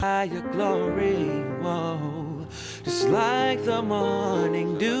by your glory, whoa, just like the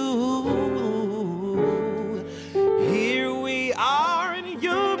morning dew. Here we are in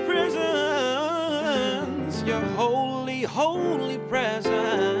your presence, your holy, holy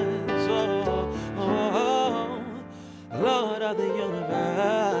presence, oh, Lord of the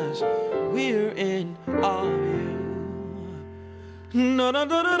universe, we're in awe of you. No, no,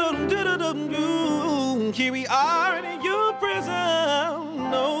 no, no, no, no, no, no, no. Here we are in your presence, no,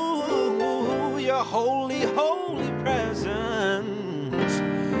 your holy, holy presence,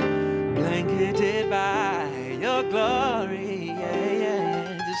 blanketed by your glory, yeah, yeah,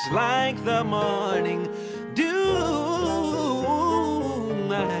 yeah, just like the morning dew.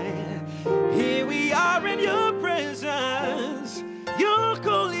 Here we are in your presence, your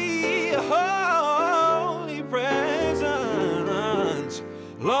holy, holy presence,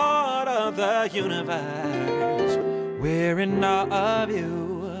 Lord of the universe, we're in awe of you.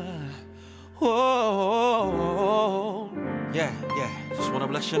 Oh, yeah, yeah, just want to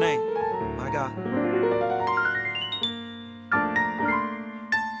bless your name, my God.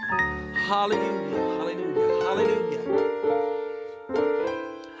 Hallelujah, hallelujah, hallelujah.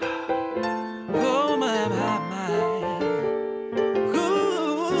 Oh, my, my, my.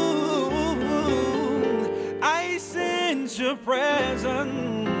 Ooh, I sense your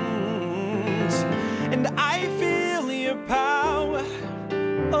presence, and I feel your power.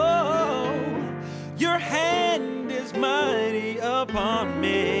 Oh, your hand is mighty upon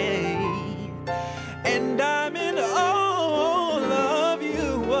me, and I'm in all of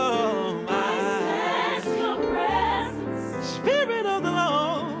you. Oh, my. I sense your presence, Spirit of the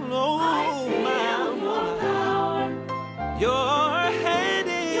Lord. Oh, I feel my, your power. Your hand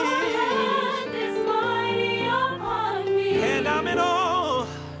is mighty upon me, and I'm in all.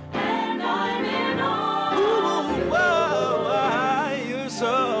 And I'm in all. Ooh, whoa, you're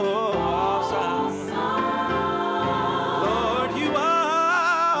so awesome. Lord, you are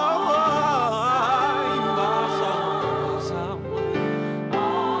so awesome.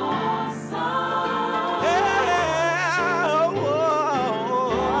 Yeah,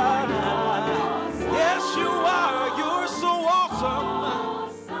 yes, you are. You're so awesome.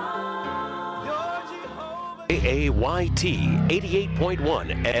 You're Jehovah. AAYT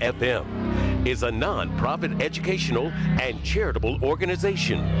 88.1 FM is a non-profit educational and charitable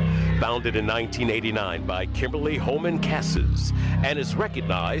organization founded in 1989 by Kimberly Holman Cassis and is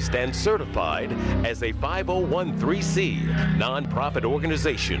recognized and certified as a 5013C nonprofit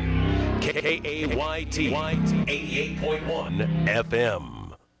organization. KAYT 88.1 FM.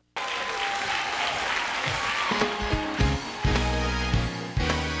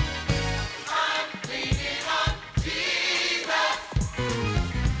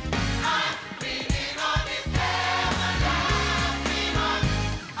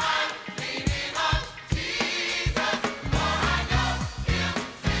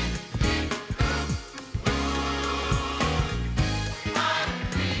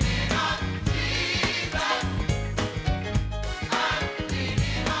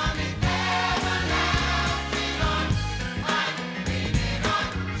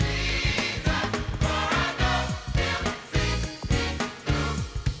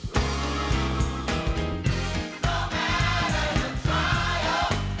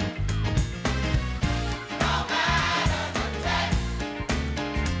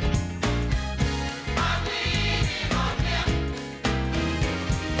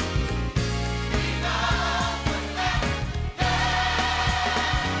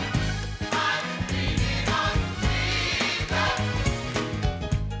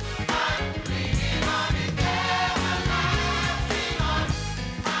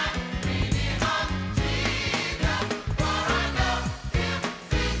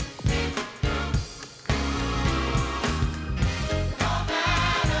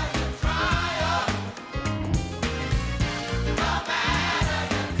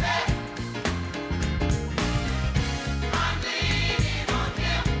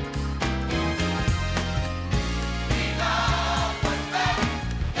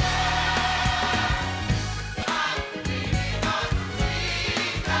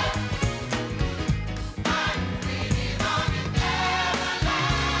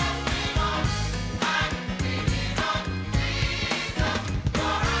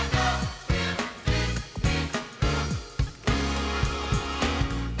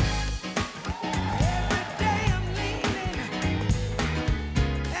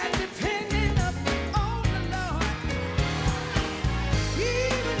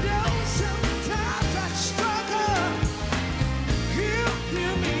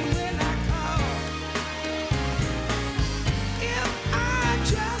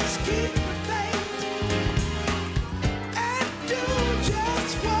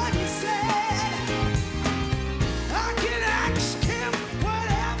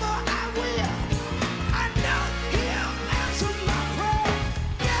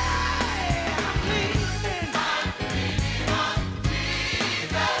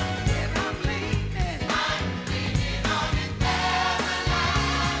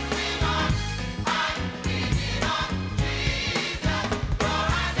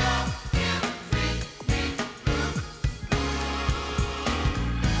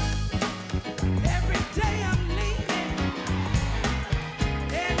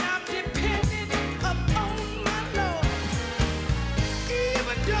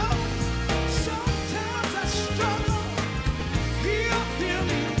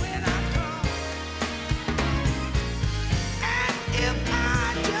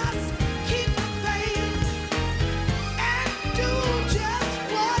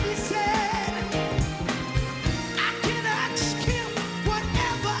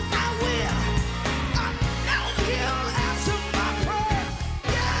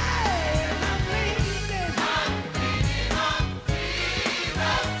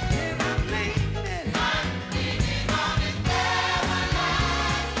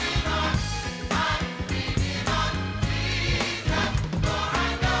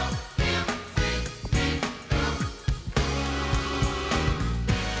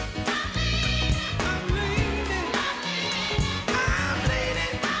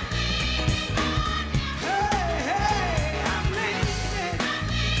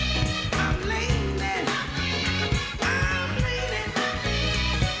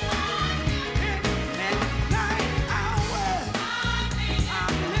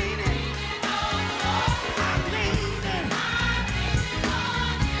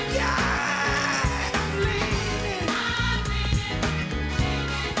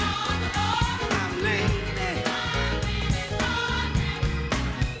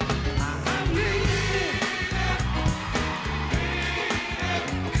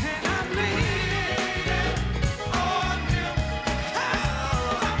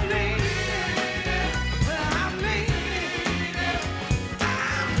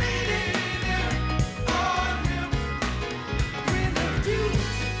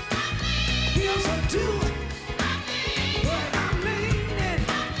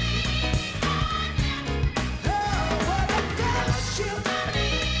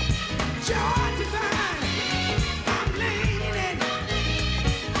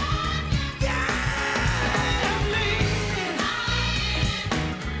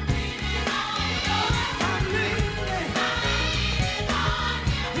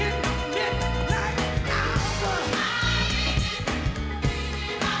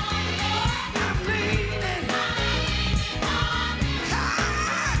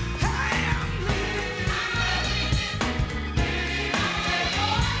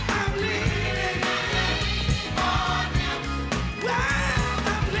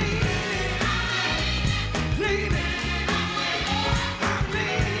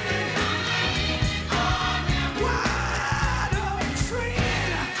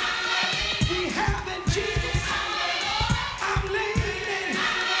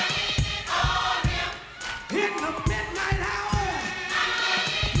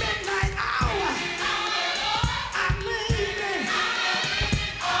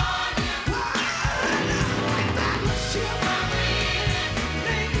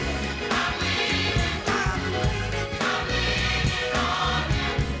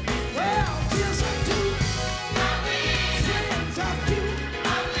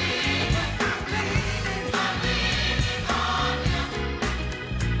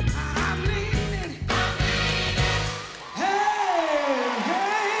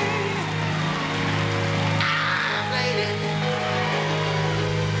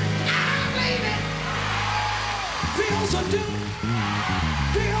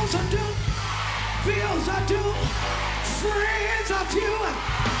 Close are few, friends are few,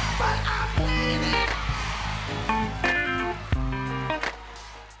 but I'm leaving.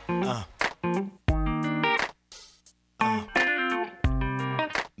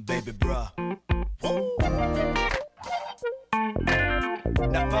 Baby bruh. Woo.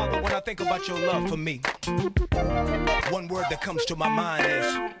 Now Father, when I think about your love for me, one word that comes to my mind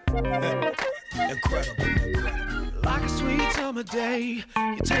is incredible. Like a sweet summer day,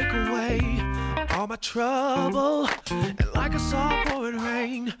 you take away all my trouble. And like a soft pouring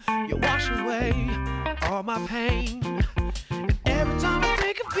rain, you wash away all my pain. And every time I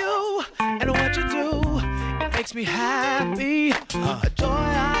think of you and what you do, it makes me happy. A joy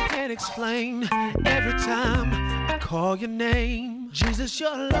I can't explain every time I call your name. Jesus,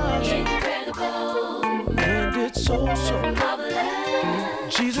 your love incredible, and it's so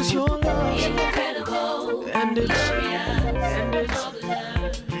marvelous. Jesus, your love incredible, and it's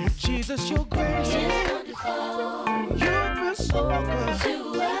Jesus, your grace is wonderful. You've been so good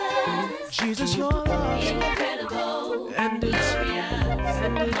to us. Jesus, your love incredible, and it's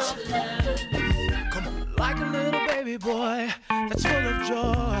come on. Like a little baby boy that's full of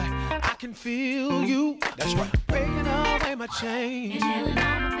joy, I can feel you. That's right. Breaking away my chains and healing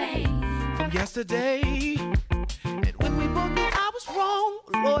all my pain from yesterday. And when we both knew I was wrong,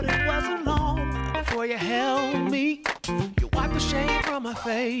 Lord, it wasn't long before you held me. You wiped the shame from my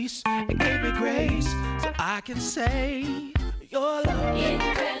face and gave me grace so I can say your love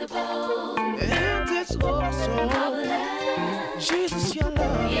incredible, and it's also marvelous. Jesus, your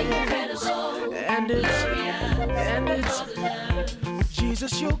love incredible, and it's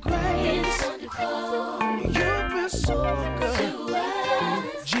Jesus, your grace wonderful. You've been so good to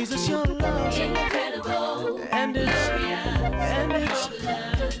us. Jesus, your love incredible, and it's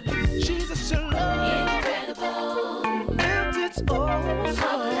Jesus, your love incredible, and it's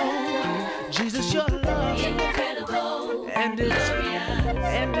also Jesus, your love incredible, and it's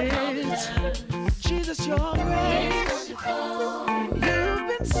Jesus, your grace wonderful. You've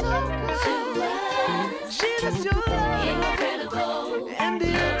been so good to us. Jesus, your love incredible, and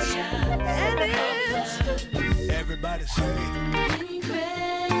it's everybody say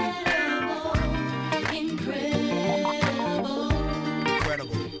incredible, incredible,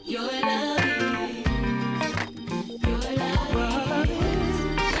 incredible. Your love is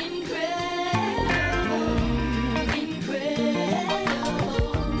incredible,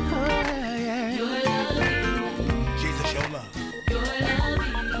 incredible. Your love is Jesus, your love. Your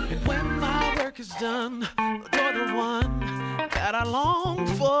love is. And when my work is done, you're the one that I long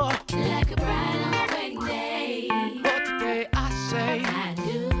for. Like a bride on a wedding day. But today I say I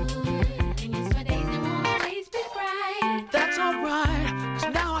do. And yes, my days they won't always be bright. That's alright,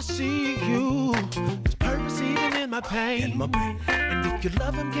 cause now I see you. There's purpose even in my pain. And if you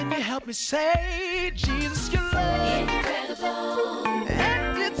love him, can you help me say Jesus, your love incredible,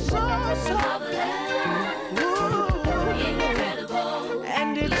 and it's so marvelous. Incredible,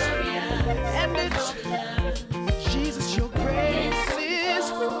 and it's Jesus, your grace is.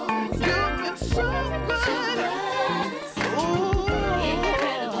 You've been so good. Ooh,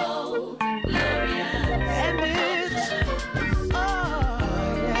 incredible, glorious, and it's yeah.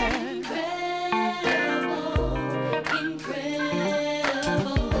 Incredible,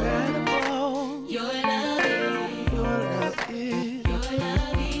 incredible. Your love is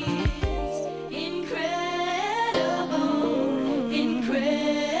incredible,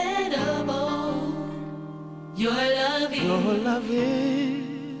 incredible. Your love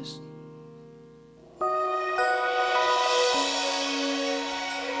is.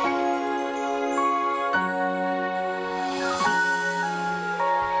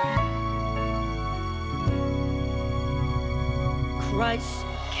 Christ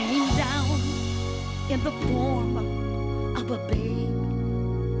came down in the form of a babe,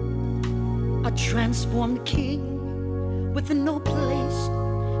 a transformed king with no place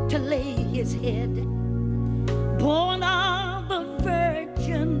to lay his head, born of a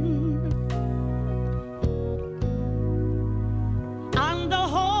virgin, and the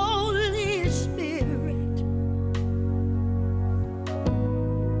Holy Spirit.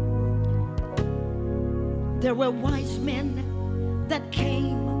 There were wise men that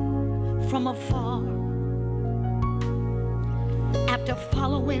came from afar after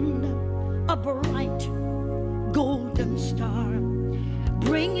following a bright golden star,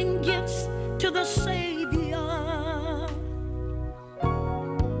 bringing gifts to the Savior.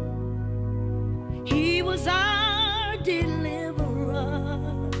 He was our deliverer.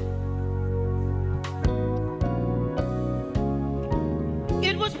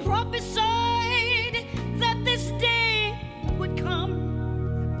 It was prophesied that this day would come.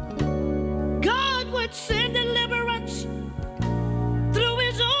 God would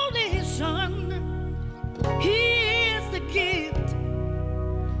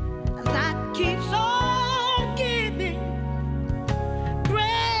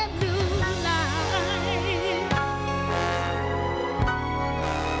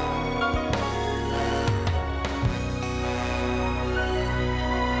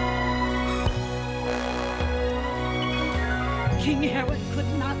King Herod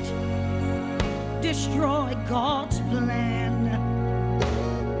could not destroy God's plan.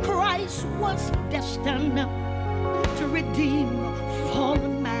 Christ was destined to redeem fallen